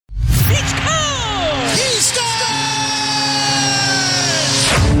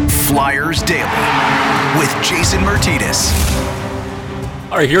Flyers Daily with Jason Martinez.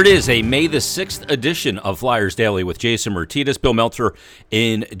 All right, here it is, a May the 6th edition of Flyers Daily with Jason Martinez. Bill Meltzer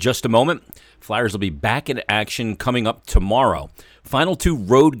in just a moment. Flyers will be back in action coming up tomorrow. Final two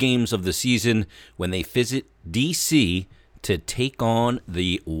road games of the season when they visit D.C. to take on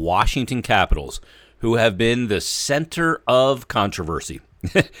the Washington Capitals, who have been the center of controversy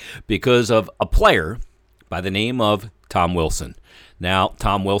because of a player by the name of Tom Wilson. Now,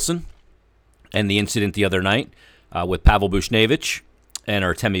 Tom Wilson and the incident the other night with Pavel Buchnevich and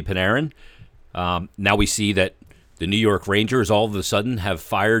Artemi Panarin. Now we see that the New York Rangers all of a sudden have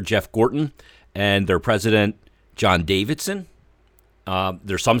fired Jeff Gorton and their president, John Davidson.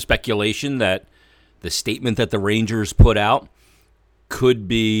 There's some speculation that the statement that the Rangers put out could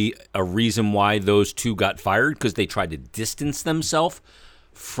be a reason why those two got fired, because they tried to distance themselves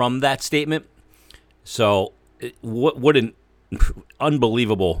from that statement. So what an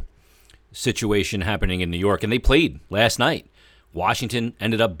unbelievable situation happening in New York. And they played last night. Washington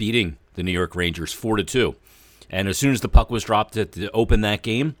ended up beating the New York Rangers 4-2. And as soon as the puck was dropped to open that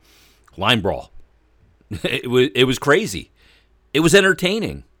game, line brawl. It was crazy. It was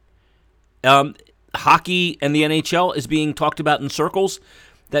entertaining. Hockey and the NHL is being talked about in circles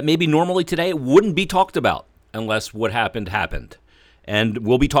that maybe normally today it wouldn't be talked about unless what happened. And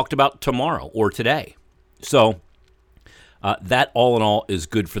will be talked about tomorrow or today. So that all in all is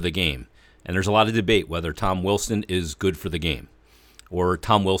good for the game. And there's a lot of debate whether Tom Wilson is good for the game or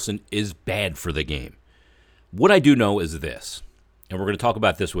Tom Wilson is bad for the game. What I do know is this, and we're going to talk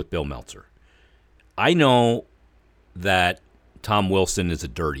about this with Bill Meltzer. I know that Tom Wilson is a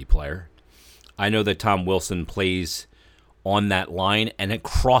dirty player. I know that Tom Wilson plays on that line and it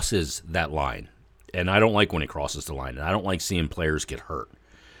crosses that line. And I don't like when it crosses the line. And I don't like seeing players get hurt.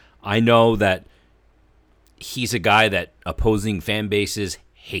 I know that he's a guy that opposing fan bases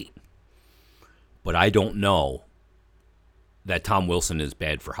hate. But I don't know that Tom Wilson is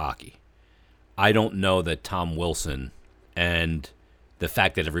bad for hockey. I don't know that Tom Wilson and the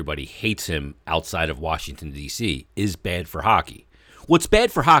fact that everybody hates him outside of Washington, D.C. is bad for hockey. What's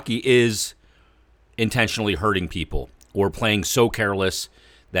bad for hockey is intentionally hurting people or playing so careless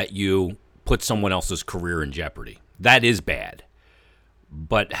that you put someone else's career in jeopardy. That is bad.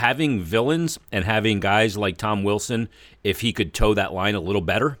 But having villains and having guys like Tom Wilson, if he could toe that line a little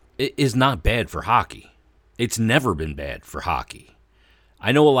better, it is not bad for hockey. It's never been bad for hockey.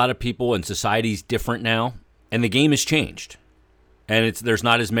 I know a lot of people and society's different now, and the game has changed. And there's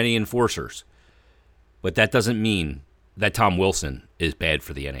not as many enforcers. But that doesn't mean that Tom Wilson is bad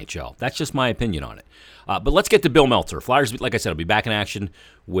for the NHL. That's just my opinion on it. But let's get to Bill Meltzer. Flyers, like I said, will be back in action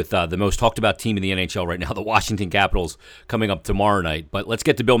with the most talked about team in the NHL right now, the Washington Capitals, coming up tomorrow night. But let's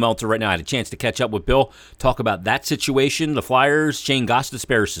get to Bill Meltzer right now. I had a chance to catch up with Bill, talk about that situation, the Flyers, Shane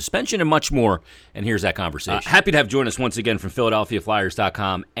Gostisbehere's suspension, and much more. And here's that conversation. Happy to have join us once again from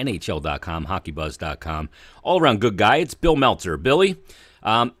PhiladelphiaFlyers.com, NHL.com, HockeyBuzz.com. All around good guy. It's Bill Meltzer. Billy,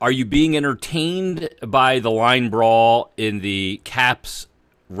 are you being entertained by the line brawl in the Caps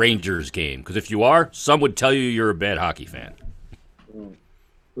Rangers game? Because if you are, some would tell you you're a bad hockey fan.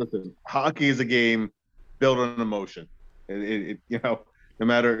 Listen, hockey is a game built on emotion. It no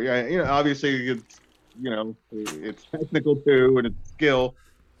matter, obviously it's technical too and it's skill,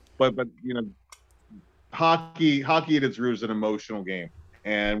 but hockey at its roots is an emotional game.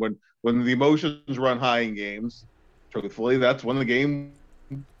 And when the emotions run high in games, truthfully, that's when the game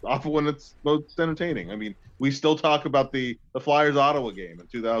often when it's most entertaining. I mean, we still talk about the Flyers Ottawa game in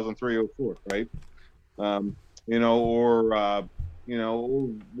 2003-04, right?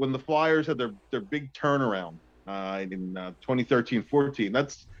 When the Flyers had their big turnaround in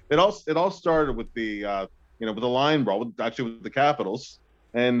 2013-14. It all started with the with the line brawl, with the Capitals,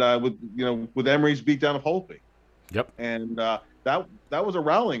 and with Emery's beatdown of Holtby. Yep. And that was a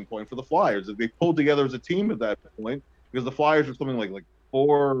rallying point for the Flyers. They pulled together as a team at that point because the Flyers were something like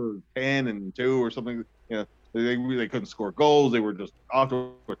 4-10-2 or something. They really couldn't score goals. They were just off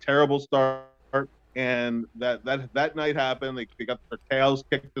to a terrible start. And that night happened. They got their tails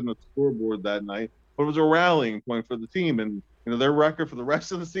kicked in the scoreboard that night. But it was a rallying point for the team. And their record for the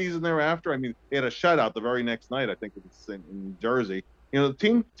rest of the season thereafter. I mean, they had a shutout the very next night. I think it was in Jersey.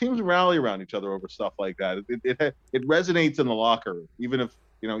 Teams rally around each other over stuff like that. It resonates in the locker room, even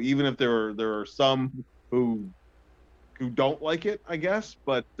if there are some who don't like it, I guess.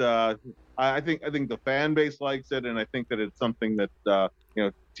 But I think the fan base likes it, and I think that it's something that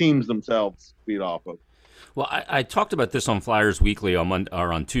teams themselves feed off of. Well, I talked about this on Flyers Weekly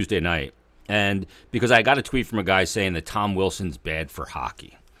on Tuesday night, and because I got a tweet from a guy saying that Tom Wilson's bad for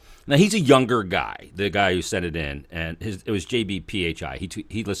hockey. Now, he's a younger guy, the guy who sent it in, and it was JBPHI.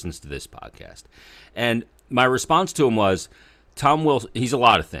 He listens to this podcast. And my response to him was, Tom Wilson, he's a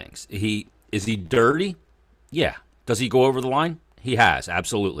lot of things. Is he dirty? Yeah. Does he go over the line? He has,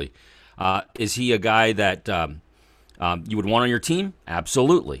 absolutely. Is he a guy that you would want on your team?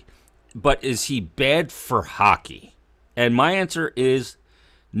 Absolutely. But is he bad for hockey? And my answer is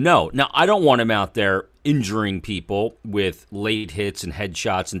no. Now, I don't want him out there injuring people with late hits and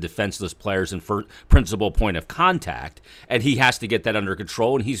headshots and defenseless players and for principal point of contact, and he has to get that under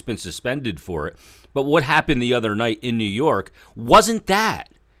control, and he's been suspended for it. But what happened the other night in New York wasn't that.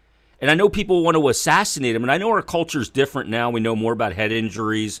 And I know people want to assassinate him, and I know our culture's different now. We know more about head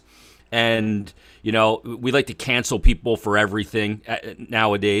injuries, and, you know, we like to cancel people for everything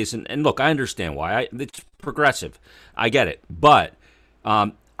nowadays. And look, I understand why. It's progressive. I get it. But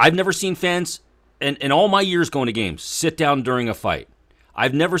I've never seen fans, in all my years going to games, sit down during a fight.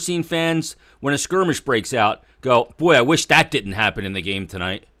 I've never seen fans, when a skirmish breaks out, go, boy, I wish that didn't happen in the game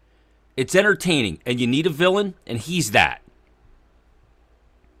tonight. It's entertaining, and you need a villain, and he's that.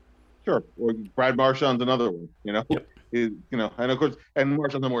 Sure. Or Brad Marchand's another one, you know. Yep. And of course, and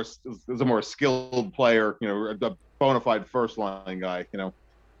Marchand's is a more skilled player, you know, a bona fide first line guy, you know,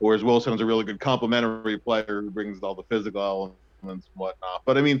 whereas Wilson's a really good complementary player who brings all the physical elements and whatnot.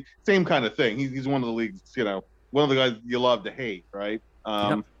 But I mean, same kind of thing. He's one of the league's, you know, one of the guys you love to hate, right?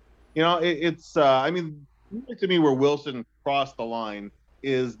 Yep. You know, it's I mean, to me, where Wilson crossed the line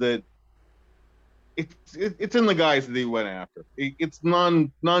is that it's in the guys that he went after. It's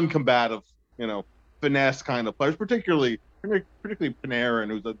non-combative, you know, finesse kind of players, particularly Panarin,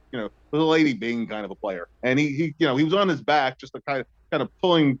 who's was a Lady Byng kind of a player, and he was on his back just to kind of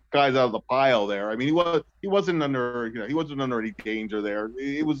pulling guys out of the pile there. I mean, he wasn't under any danger there.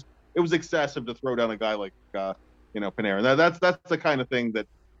 It was excessive to throw down a guy like Panarin. That's the kind of thing that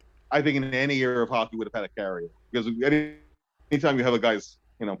I think in any era of hockey would have had a carry, because anytime you have a guy's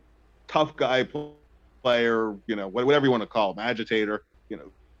tough guy player, whatever you want to call him, agitator,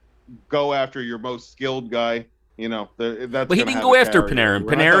 go after your most skilled guy. That's. But he didn't go after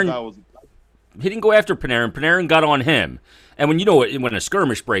Panarin. He didn't go after Panarin. Panarin got on him. And when a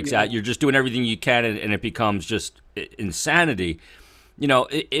skirmish breaks out, you're just doing everything you can, and it becomes just insanity.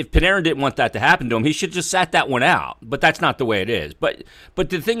 If Panarin didn't want that to happen to him, he should just sat that one out. But that's not the way it is. But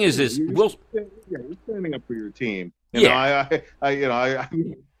the thing is you're standing up for your team. It's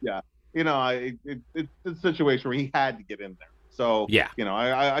a situation where he had to get in there. So yeah,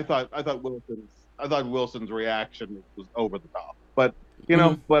 I thought Wilson's reaction was over the top. But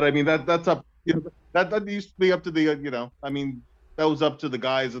but I mean that's up. That used to be up to the I mean that was up to the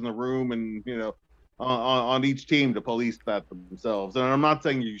guys in the room and on each team to police that themselves. And I'm not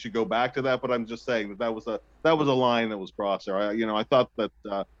saying you should go back to that, but I'm just saying that was a line that was crossed there. I thought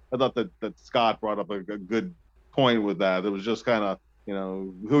that Scott brought up a good point with that. It was just kind of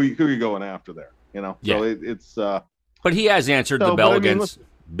who are you going after there? Yeah. So it's. But he has answered the bell against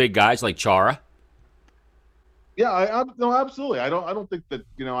big guys like Chara. Yeah, no, absolutely. I don't think that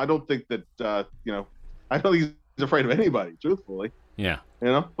I don't think he's afraid of anybody, truthfully. Yeah.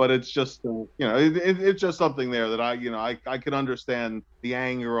 But it's just it's just something there that I can understand the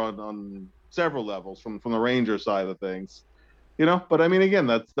anger on several levels from the Rangers side of things. But I mean, again,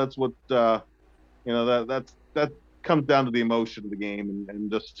 that's what that comes down to the emotion of the game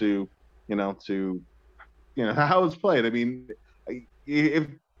and just to how it's played. I mean, if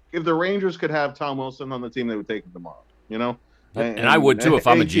the Rangers could have Tom Wilson on the team, they would take him tomorrow. And I would too if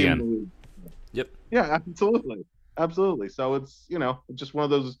I'm a GM. Yep. Yeah, absolutely. So it's just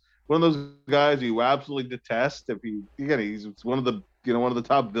one of those guys you absolutely detest. He's one of the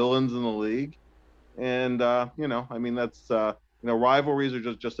top villains in the league, and I mean that's rivalries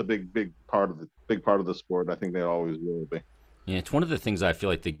are just a big part of the sport. I think they always will be. Yeah, it's one of the things I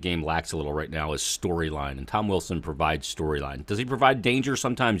feel like the game lacks a little right now is storyline, and Tom Wilson provides storyline. Does he provide danger?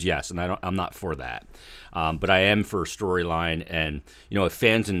 Sometimes, yes, and I'm not for that, but I am for storyline. And if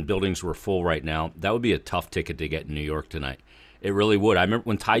fans and buildings were full right now, that would be a tough ticket to get in New York tonight. It really would. I remember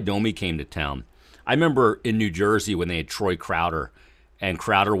when Ty Domi came to town. I remember in New Jersey when they had Troy Crowder, and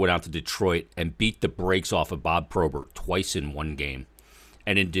Crowder went out to Detroit and beat the brakes off of Bob Probert twice in one game.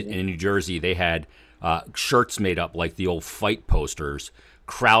 And in New Jersey, they had shirts made up like the old fight posters,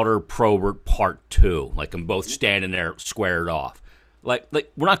 Crowder, Probert, Part 2, like them both standing there squared off. Like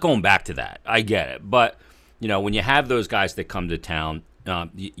we're not going back to that. I get it. But, when you have those guys that come to town,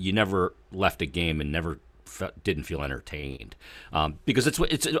 you never left a game and never didn't feel entertained. Because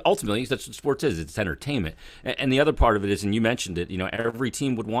it's ultimately, that's what sports is. It's entertainment. And the other part of it is, and you mentioned it, every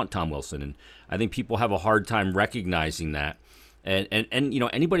team would want Tom Wilson. And I think people have a hard time recognizing that. And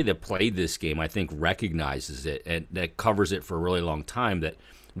anybody that played this game, I think, recognizes it and that covers it for a really long time, that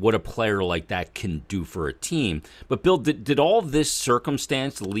what a player like that can do for a team. But Bill, did all this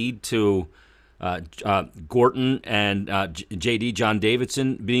circumstance lead to Gorton and JD John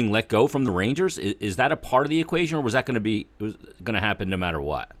Davidson being let go from the Rangers? Is that a part of the equation, or was that going to happen no matter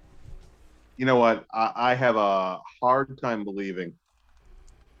what? You know what? I have a hard time believing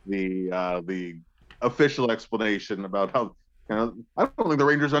the official explanation about how. I don't think the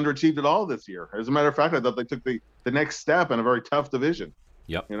Rangers underachieved at all this year. As a matter of fact, I thought they took the next step in a very tough division.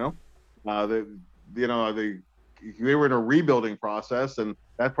 Yep. They were in a rebuilding process, and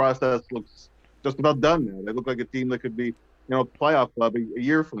that process looks just about done now. They look like a team that could be, a playoff club a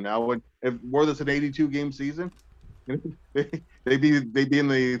year from now. And if more than an 82-game season, they'd be in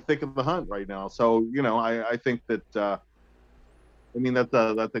the thick of the hunt right now. So, I think that,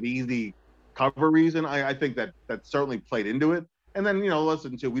 that's an easy cover reason. I think that certainly played into it. And then,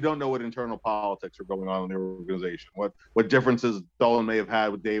 listen, too, we don't know what internal politics are going on in the organization, what differences Dolan may have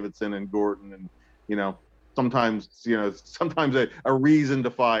had with Davidson and Gorton. And, sometimes a reason to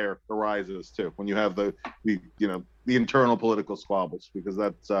fire arises too when you have the internal political squabbles, because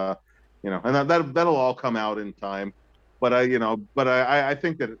that's, and that'll all come out in time. But I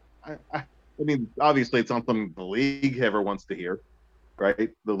think that, obviously it's not something the league ever wants to hear.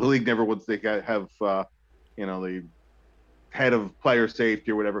 Right, the league never wants to have the head of player safety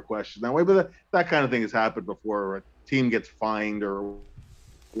or whatever question that way. But that kind of thing has happened before. A team gets fined or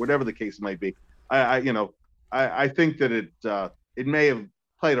whatever the case might be. I think that it may have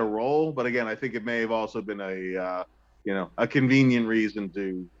played a role, but again, I think it may have also been a convenient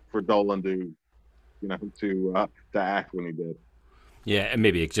reason for Dolan to act when he did. Yeah, and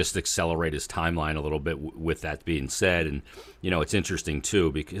maybe it just accelerate his timeline a little bit with that being said. And, it's interesting,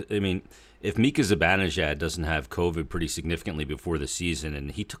 too, because, if Mika Zibanejad doesn't have COVID pretty significantly before the season, and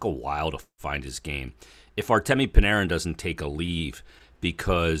he took a while to find his game, if Artemi Panarin doesn't take a leave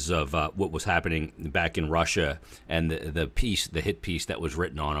because of what was happening back in Russia and the hit piece that was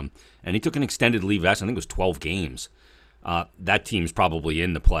written on him, and he took an extended leave, I think it was 12 games, that team's probably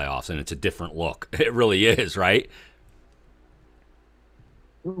in the playoffs, and it's a different look. It really is, right?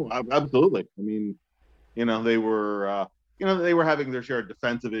 Oh, absolutely. They were, they were having their share of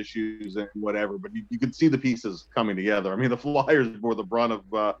defensive issues and whatever, but you could see the pieces coming together. The Flyers bore the brunt of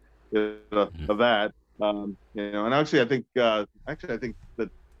that. And actually, I think that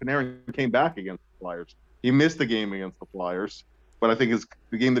Panarin came back against the Flyers. He missed the game against the Flyers, but I think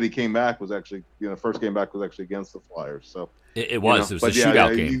the game that he came back was actually, first game back was actually against the Flyers. So it was a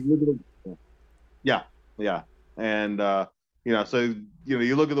shootout game. Yeah. And, so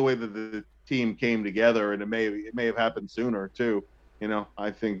you look at the way that the team came together, and it may have happened sooner too. I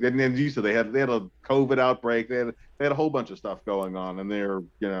think, and as you said, they had a COVID outbreak. They had a whole bunch of stuff going on, and they're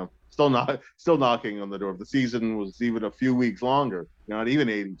still knocking on the door. If the season was even a few weeks longer, not even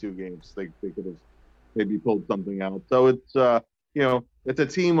 82 games, they could have maybe pulled something out. So it's it's a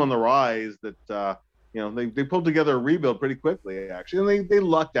team on the rise that they pulled together a rebuild pretty quickly, actually, and they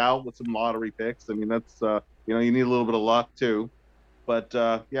lucked out with some lottery picks. That's you need a little bit of luck too. But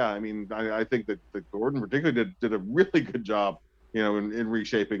I think that Gordon particularly did a really good job, in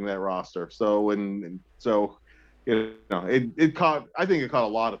reshaping that roster. So it caught a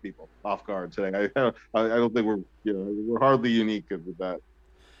lot of people off guard today. I don't think we're hardly unique with that.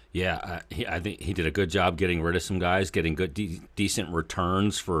 Yeah, I think he did a good job getting rid of some guys, getting good, decent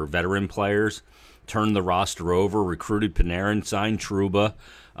returns for veteran players, turned the roster over, recruited Panarin, signed Trouba.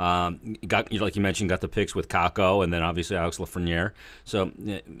 Got, like you mentioned, got the picks with Kakko, and then obviously Alex Lafreniere. So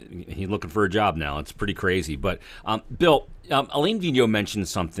he's looking for a job now. It's pretty crazy. But Bill, Alain Vigneault mentioned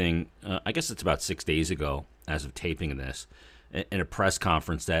something. I guess it's about 6 days ago, as of taping this, in a press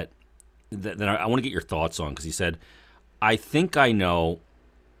conference that I want to get your thoughts on, because he said, "I think I know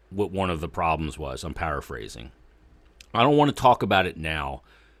what one of the problems was." I'm paraphrasing. I don't want to talk about it now,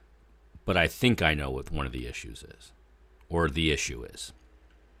 but I think I know what one of the issues is, or the issue is.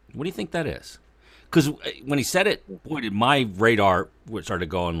 What do you think that is? Because when he said it, boy, did my radar started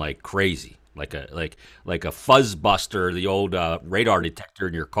going like crazy, like a fuzz buster, the old radar detector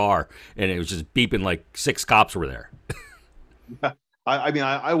in your car, and it was just beeping like 6 cops were there.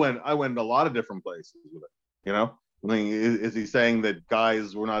 I went a lot of different places with it. Is he saying that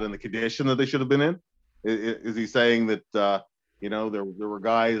guys were not in the condition that they should have been in? Is he saying that there were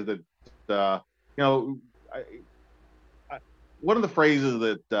guys that one of the phrases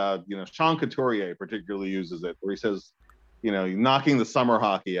that Sean Couturier particularly uses it, where he says, knocking the summer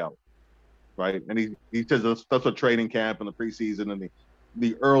hockey out, right? And he says that's what training camp and the preseason and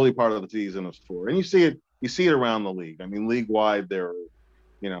the early part of the season is for. And you see it you see it around the league. I mean, league wide, there are,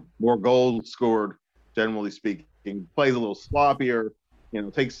 more goals scored, generally speaking. Plays a little sloppier,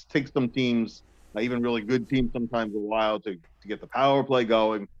 takes some teams, even really good teams, sometimes a while to get the power play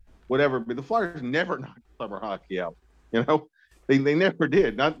going, whatever. But the Flyers never knocked summer hockey out. They never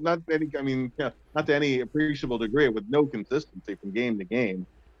did. Not any. I mean, not to any appreciable degree, with no consistency from game to game.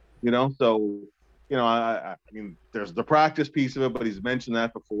 So I mean, there's the practice piece of it, but he's mentioned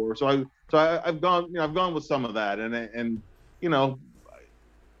that before. So I've gone with some of that, and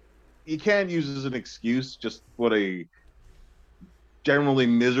you can't use it as an excuse just what a generally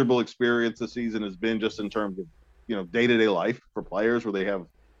miserable experience this season has been, just in terms of day-to-day life for players, where they have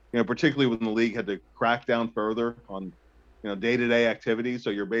particularly when the league had to crack down further on day-to-day activities. So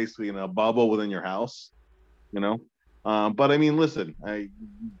you're basically in a bubble within your house. But I mean, listen,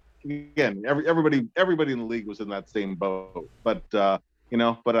 again, everybody in the league was in that same boat. But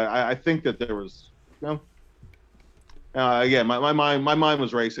I think that there was, again, my mind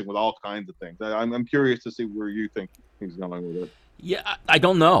was racing with all kinds of things. I'm curious to see where you think he's going with it. Yeah, I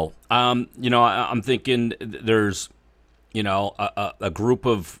don't know. I'm thinking there's, a group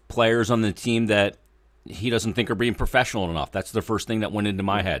of players on the team that he doesn't think are being professional enough. That's the first thing that went into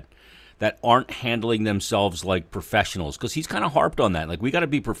my head. That aren't handling themselves like professionals, because he's kind of harped on that. Like, we got to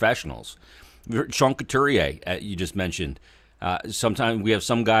be professionals. Sean Couturier, you just mentioned. Sometimes we have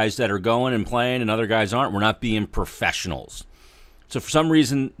some guys that are going and playing and other guys aren't. We're not being professionals. So for some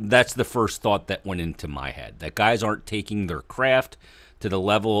reason, that's the first thought that went into my head, that guys aren't taking their craft to the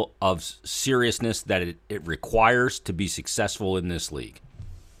level of seriousness that it requires to be successful in this league.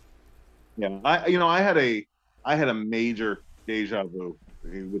 Yeah, I had a major deja vu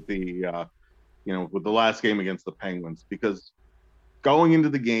with the with the last game against the Penguins, because going into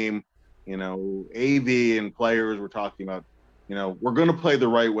the game, AV and players were talking about, we're going to play the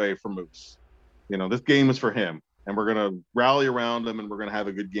right way for Moose. This game is for him, and we're going to rally around him, and we're going to have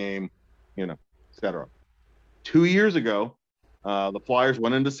a good game, et cetera. 2 years ago, the Flyers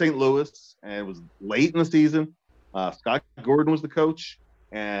went into St. Louis, and it was late in the season. Scott Gordon was the coach,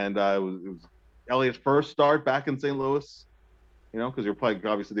 and it was Elliott's first start back in St. Louis. Because you're playing,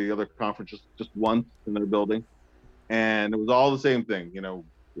 obviously, the other conference just once in their building. And it was all the same thing, and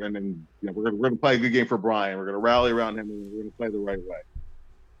then, we're going to play a good game for Brian. We're going to rally around him, and we're going to play the right way.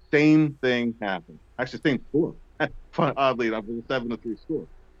 Same thing happened. Actually, same score. Oddly enough, it was a 7-3 score.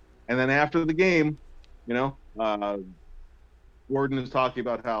 And then after the game, Gordon is talking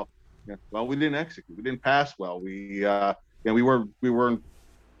about how, well, we didn't execute. We didn't pass well. We weren't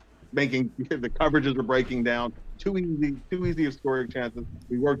making, the coverages were breaking down. Too easy of scoring chances.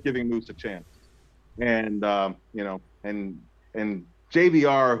 We weren't giving Moose a chance. And and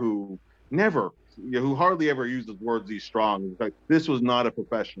JVR, who hardly ever uses words these strong, like, this was not a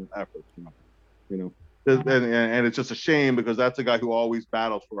professional effort. And it's just a shame, because that's a guy who always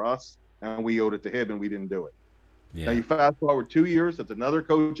battles for us, and we owed it to him, and we didn't do it. Yeah. Now you fast forward 2 years, that's another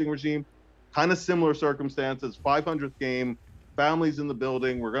coaching regime, kind of similar circumstances, 500th game, families in the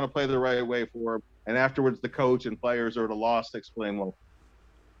building, we're going to play the right way for him. And afterwards, the coach and players are at a loss to explain, well,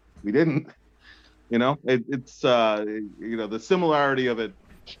 we didn't. It's the similarity of it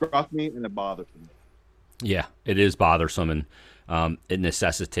struck me, and it bothered me. Yeah, it is bothersome, and it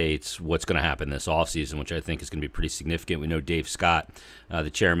necessitates what's going to happen this offseason, which I think is going to be pretty significant. We know Dave Scott,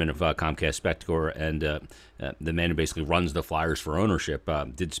 the chairman of Comcast Spectacor, and the man who basically runs the Flyers for ownership,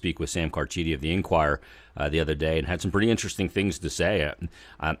 did speak with Sam Carchidi of the Inquirer the other day, and had some pretty interesting things to say.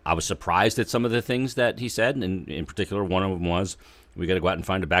 I was surprised at some of the things that he said, and in particular, one of them was, we got to go out and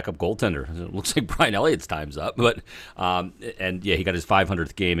find a backup goaltender. It looks like Brian Elliott's time's up, but he got his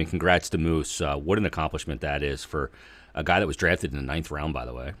 500th game, and congrats to Moose. What an accomplishment that is for a guy that was drafted in the 9th round, by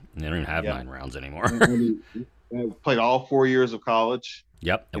the way. They don't even have 9 rounds anymore. He played all 4 years of college.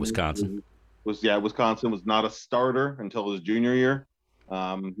 Yep, at Wisconsin. Wisconsin was not a starter until his junior year.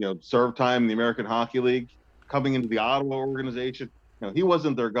 Served time in the American Hockey League, coming into the Ottawa organization. He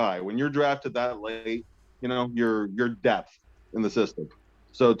wasn't their guy. When you're drafted that late, you're depth in the system.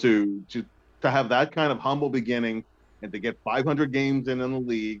 So to have that kind of humble beginning, and to get 500 games in the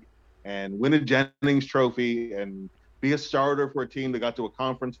league, and win a Jennings Trophy, and be a starter for a team that got to a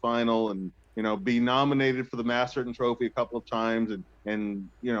conference final, and be nominated for the Masterton Trophy a couple of times, and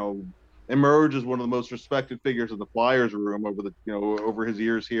emerge as one of the most respected figures in the Flyers room over his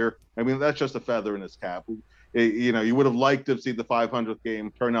years here. I mean, that's just a feather in his cap. You would have liked to see the 500th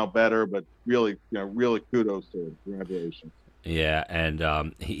game turn out better, but really kudos to him. Congratulations. Yeah,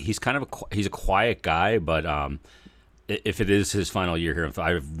 and he's kind of he's a quiet guy, but if it is his final year here,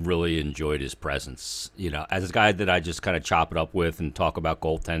 I've really enjoyed his presence. As a guy that I just kind of chop it up with and talk about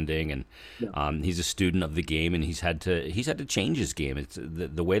goaltending, and he's a student of the game, and he's had to change his game. It's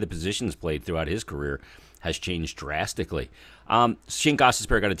the way the position's played throughout his career has changed drastically. Shane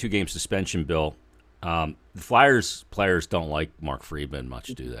Gostisbehere got a 2-game suspension, Bill. The Flyers players don't like Mark Friedman much,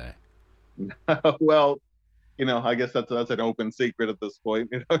 do they? Well, I guess that's an open secret at this point.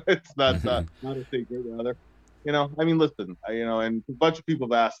 It's not a secret, rather. I mean, listen, and a bunch of people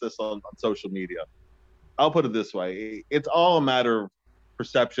have asked this on social media. I'll put it this way. It's all a matter of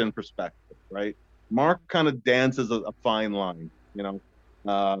perception, perspective, right? Mark kind of dances a fine line,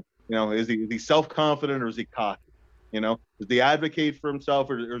 is he self-confident or is he cocky? Does he advocate for himself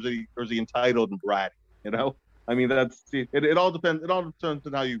or is he entitled and bratty? I mean, it all depends. It all depends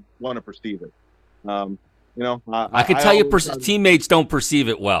on how you want to perceive it. I can tell you teammates don't perceive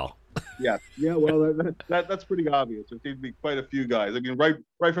it well. Yeah. Well, that's pretty obvious. There seems to be quite a few guys. I mean, right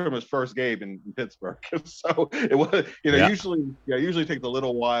from his first game in Pittsburgh. So it was, usually takes a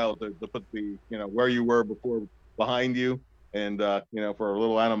little while to put the, where you were before behind you, and for a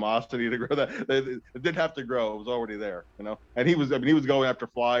little animosity to grow. That it did have to grow. It was already there, And he was going after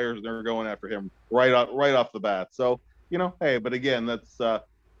Flyers, and they were going after him right off the bat. So hey, but again, that's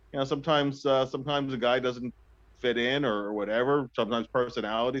sometimes a guy doesn't fit in or whatever. Sometimes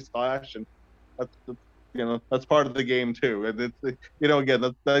personalities clash, and that's part of the game too. And it's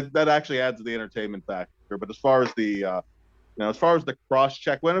again, that actually adds to the entertainment factor. But as far as the cross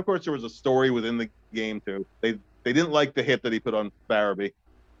check, when of course there was a story within the game too. They didn't like the hit that he put on Farabee,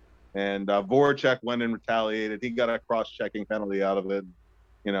 and Voracek went and retaliated. He got a cross checking penalty out of it.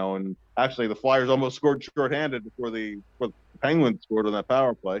 And actually the Flyers almost scored shorthanded before the Penguins scored on that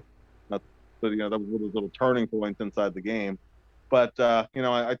power play. So that was one of those little turning points inside the game. But I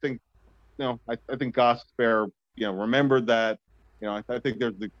think Gostisbehere remembered that. I think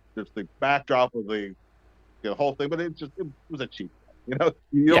there's the backdrop of the whole thing, but it was a cheap.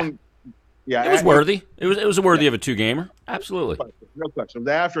 Don't. Yeah, it was worthy. It was worthy of a 2-gamer. Absolutely, no question.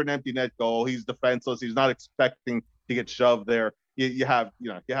 After an empty net goal, he's defenseless. He's not expecting to get shoved there. You have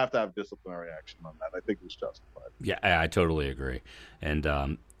to have disciplinary action on that. I think it's justified. Yeah, I totally agree. And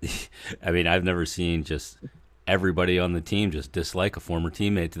I mean, I've never seen just everybody on the team just dislike a former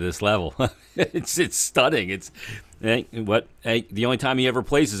teammate to this level. It's stunning. The only time he ever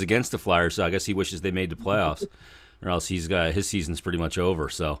plays is against the Flyers, so I guess he wishes they made the playoffs, or else his season's pretty much over.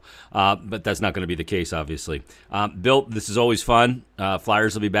 So, but that's not going to be the case, obviously. Bill, this is always fun.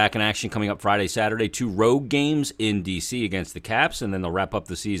 Flyers will be back in action coming up Friday, Saturday. 2 road games in D.C. against the Caps, and then they'll wrap up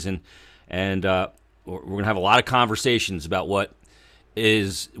the season. And we're going to have a lot of conversations about what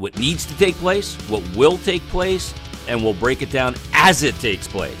needs to take place, what will take place, and we'll break it down as it takes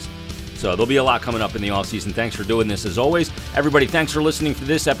place. So there'll be a lot coming up in the offseason. Thanks for doing this as always. Everybody, thanks for listening to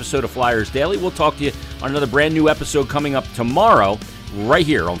this episode of Flyers Daily. We'll talk to you on another brand new episode coming up tomorrow right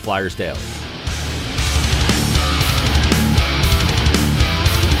here on Flyers Daily.